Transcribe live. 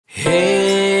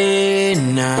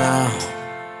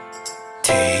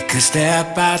to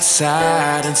step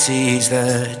outside and seize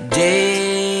the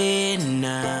day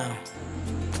now.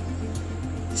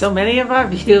 So many of our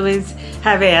viewers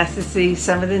have asked to see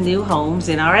some of the new homes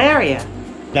in our area.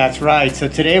 That's right. So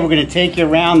today we're going to take you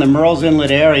around the Murrells Inlet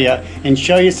area and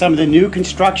show you some of the new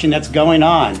construction that's going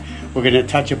on. We're going to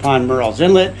touch upon Murrells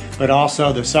Inlet, but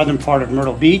also the southern part of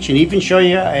Myrtle Beach, and even show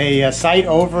you a site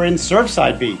over in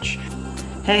Surfside Beach.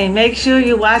 Hey, make sure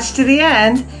you watch to the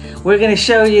end. We're going to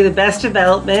show you the best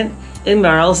development in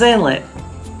Murrells Inlet.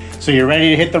 So you ready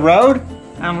to hit the road?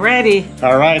 I'm ready.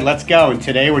 All right, let's go. And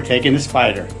today we're taking the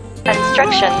Spider.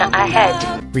 Construction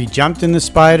ahead. We jumped in the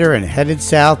Spider and headed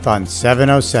south on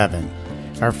 707.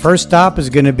 Our first stop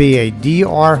is going to be a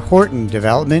D.R. Horton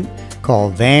development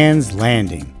called Vann's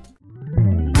Landing.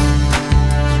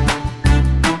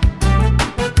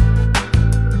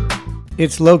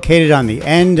 It's located on the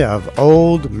end of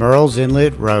Old Murrells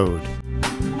Inlet Road.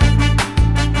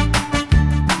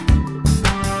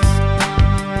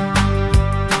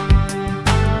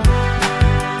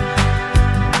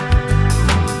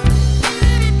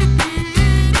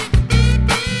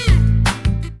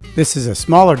 This is a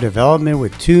smaller development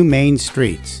with two main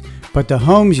streets, but the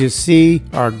homes you see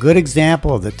are a good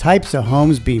example of the types of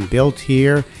homes being built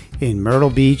here in Myrtle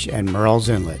Beach and Murrells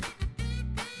Inlet.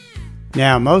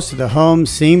 Now, most of the homes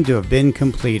seem to have been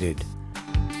completed,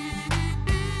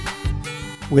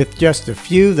 with just a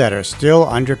few that are still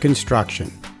under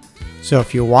construction. So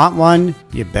if you want one,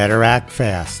 you better act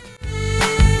fast.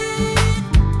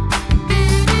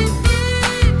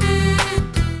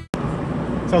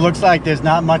 So it looks like there's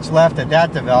not much left at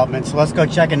that development, so let's go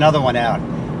check another one out.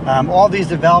 All these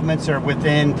developments are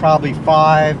within probably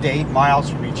 5 to 8 miles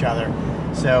from each other.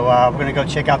 So we're going to go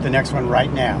check out the next one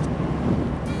right now.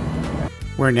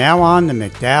 We're now on the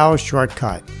McDowell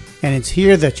shortcut, and it's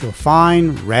here that you'll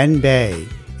find Wren Bay,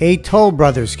 a Toll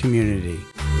Brothers community.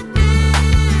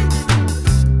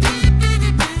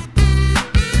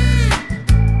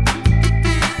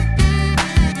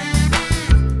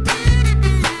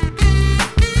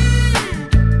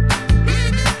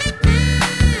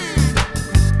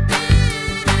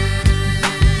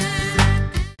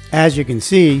 As you can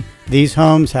see, these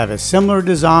homes have a similar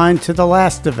design to the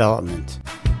last development.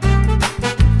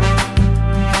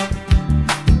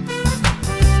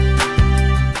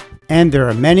 And there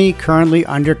are many currently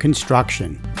under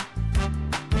construction.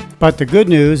 But the good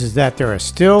news is that there are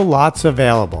still lots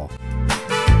available.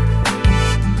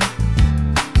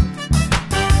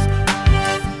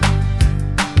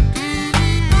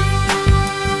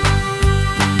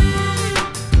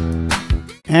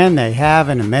 And they have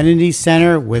an amenity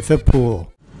center with a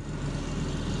pool.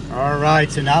 All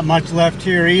right, so not much left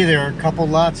here either. A couple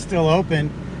lots still open.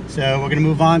 So we're going to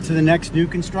move on to the next new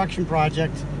construction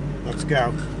project. Let's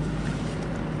go.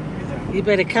 You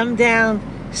better come down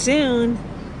soon.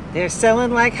 They're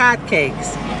selling like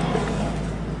hotcakes.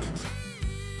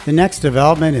 The next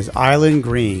development is Island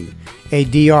Green, a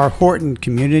D.R. Horton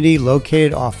community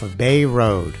located off of Bay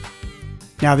Road.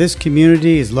 Now this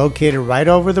community is located right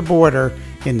over the border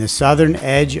in the southern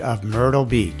edge of Myrtle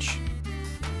Beach.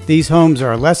 These homes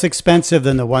are less expensive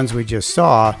than the ones we just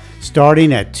saw,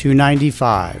 starting at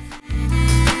 $295.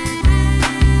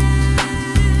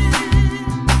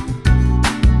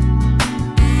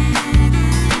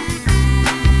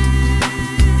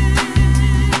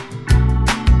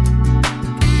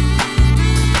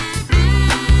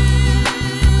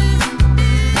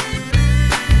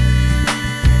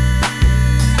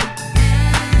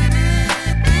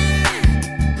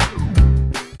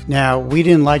 Now, we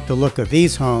didn't like the look of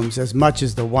these homes as much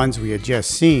as the ones we had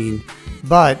just seen,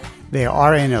 but they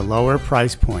are in a lower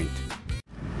price point.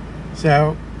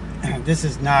 So, this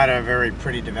is not a very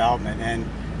pretty development, and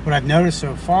what I've noticed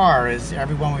so far is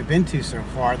everyone we've been to so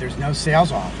far, there's no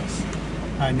sales office,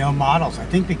 no models. I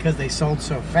think because they sold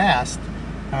so fast,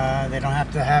 they don't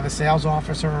have to have a sales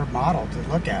office or a model to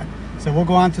look at. So we'll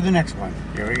go on to the next one.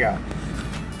 Here we go.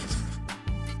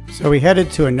 So we headed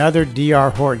to another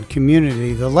D.R. Horton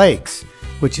community, the Lakes,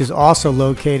 which is also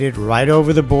located right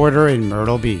over the border in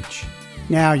Myrtle Beach.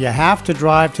 Now you have to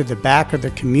drive to the back of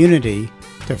the community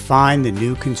to find the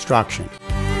new construction.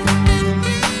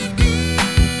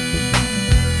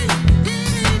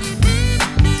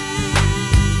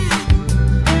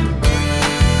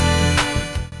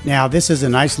 Now this is a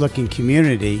nice looking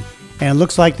community, and it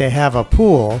looks like they have a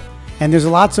pool, and there's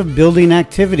lots of building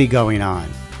activity going on.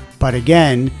 But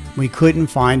again, we couldn't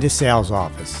find a sales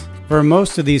office. For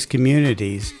most of these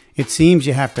communities, it seems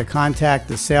you have to contact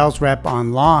the sales rep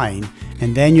online,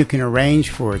 and then you can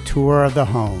arrange for a tour of the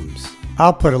homes.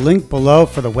 I'll put a link below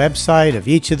for the website of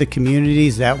each of the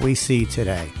communities that we see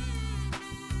today.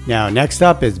 Now next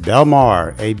up is Belle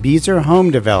Mer, a Beezer home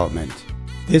development.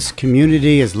 This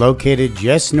community is located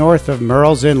just north of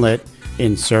Murrells Inlet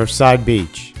in Surfside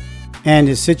Beach and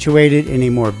is situated in a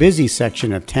more busy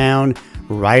section of town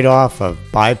right off of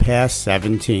Bypass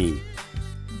 17.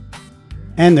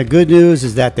 And the good news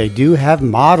is that they do have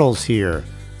models here.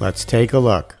 Let's take a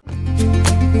look.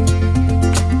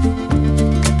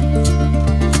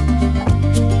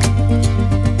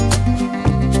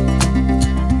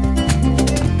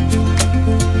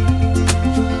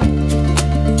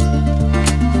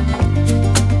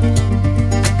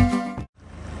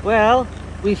 Well,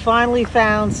 we finally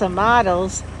found some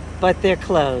models, but they're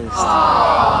closed.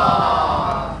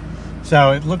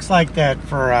 So it looks like that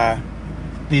for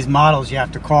these models you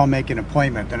have to call, make an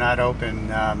appointment. They're not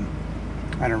open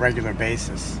on a regular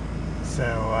basis.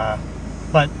 So,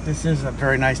 but this is a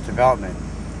very nice development.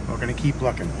 We're going to keep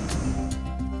looking.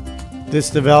 This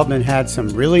development had some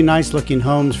really nice looking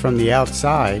homes from the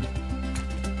outside,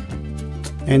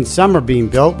 and some are being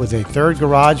built with a third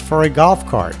garage for a golf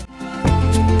cart.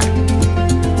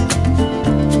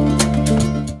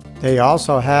 They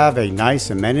also have a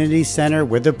nice amenity center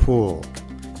with a pool.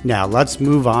 Now let's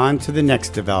move on to the next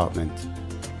development.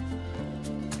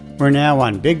 We're now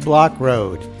on Big Block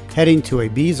Road, heading to a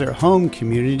Beezer home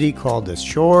community called the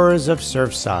Shores of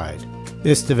Surfside.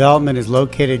 This development is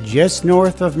located just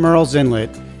north of Murrells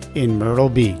Inlet in Myrtle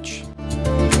Beach.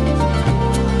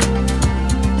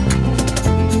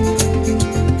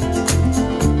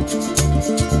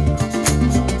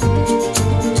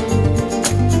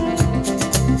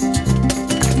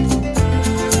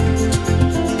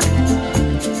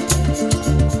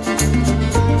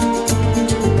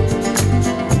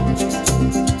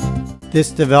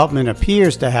 This development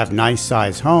appears to have nice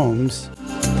size homes,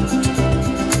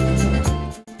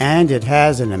 and it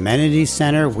has an amenity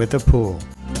center with a pool.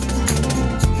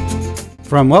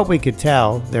 From what we could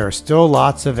tell, there are still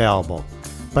lots available,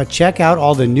 but check out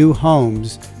all the new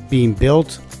homes being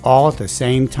built all at the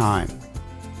same time.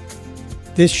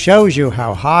 This shows you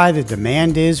how high the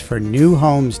demand is for new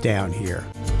homes down here.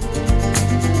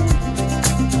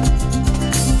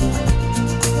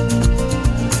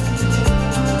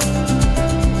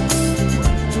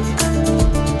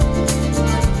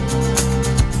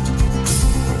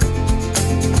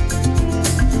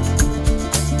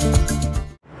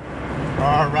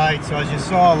 Alright, so as you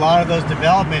saw, a lot of those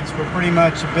developments were pretty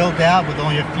much built out with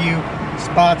only a few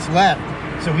spots left.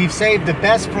 So we've saved the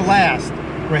best for last.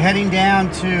 We're heading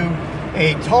down to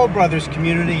a Toll Brothers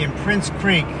community in Prince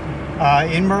Creek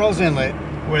in Murrells Inlet,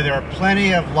 where there are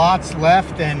plenty of lots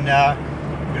left, and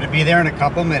we're going to be there in a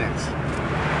couple minutes.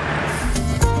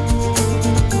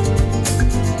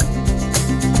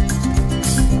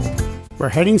 We're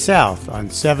heading south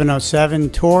on 707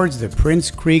 towards the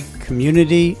Prince Creek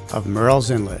community of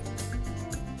Murrells Inlet.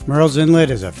 Murrells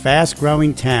Inlet is a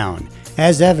fast-growing town,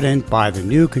 as evident by the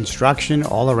new construction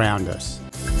all around us.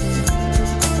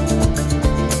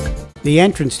 The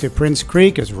entrance to Prince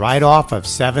Creek is right off of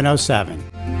 707.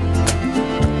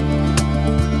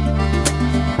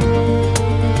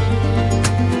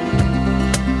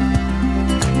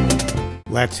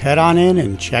 Let's head on in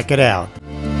and check it out.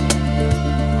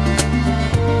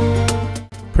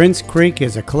 Prince Creek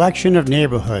is a collection of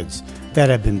neighborhoods that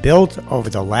have been built over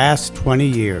the last 20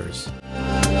 years.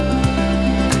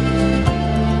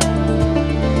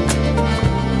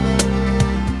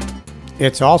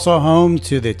 It's also home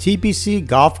to the TPC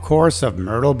Golf Course of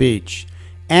Myrtle Beach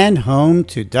and home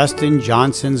to Dustin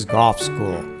Johnson's Golf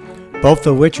School, both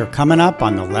of which are coming up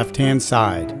on the left-hand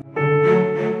side.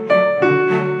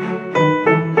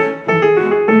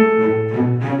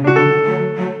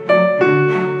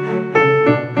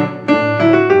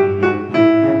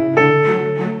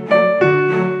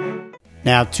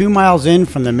 Now 2 miles in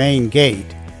from the main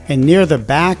gate and near the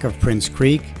back of Prince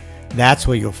Creek, that's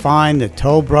where you'll find the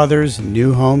Toll Brothers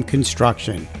new home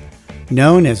construction,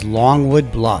 known as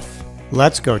Longwood Bluff.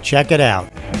 Let's go check it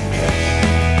out.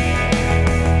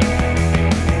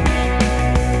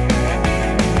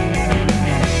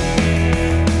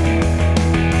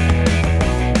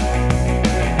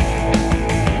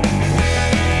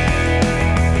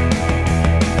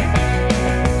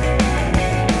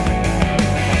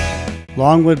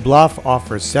 Longwood Bluff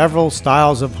offers several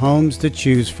styles of homes to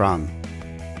choose from.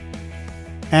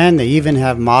 And they even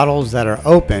have models that are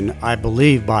open, I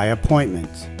believe, by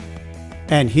appointment.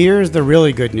 And here's the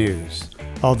really good news.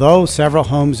 Although several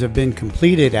homes have been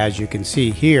completed, as you can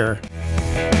see here,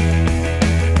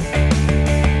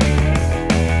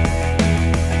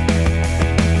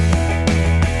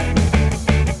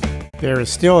 there is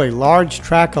still a large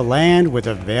tract of land with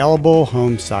available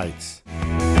home sites.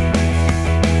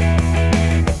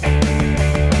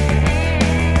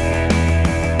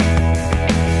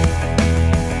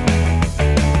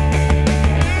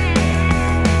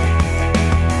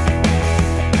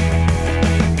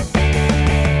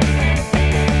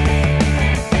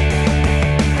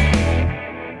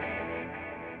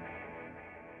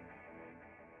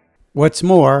 What's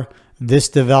more, this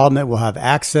development will have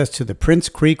access to the Prince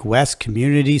Creek West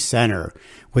Community Center,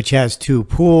 which has 2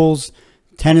 pools,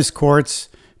 tennis courts,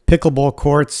 pickleball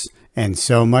courts, and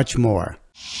so much more.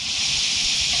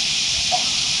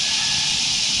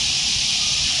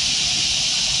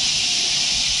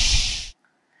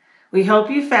 We hope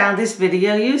you found this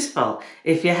video useful.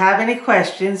 If you have any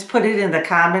questions, put it in the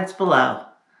comments below.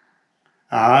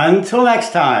 Until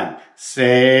next time,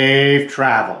 safe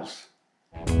travels.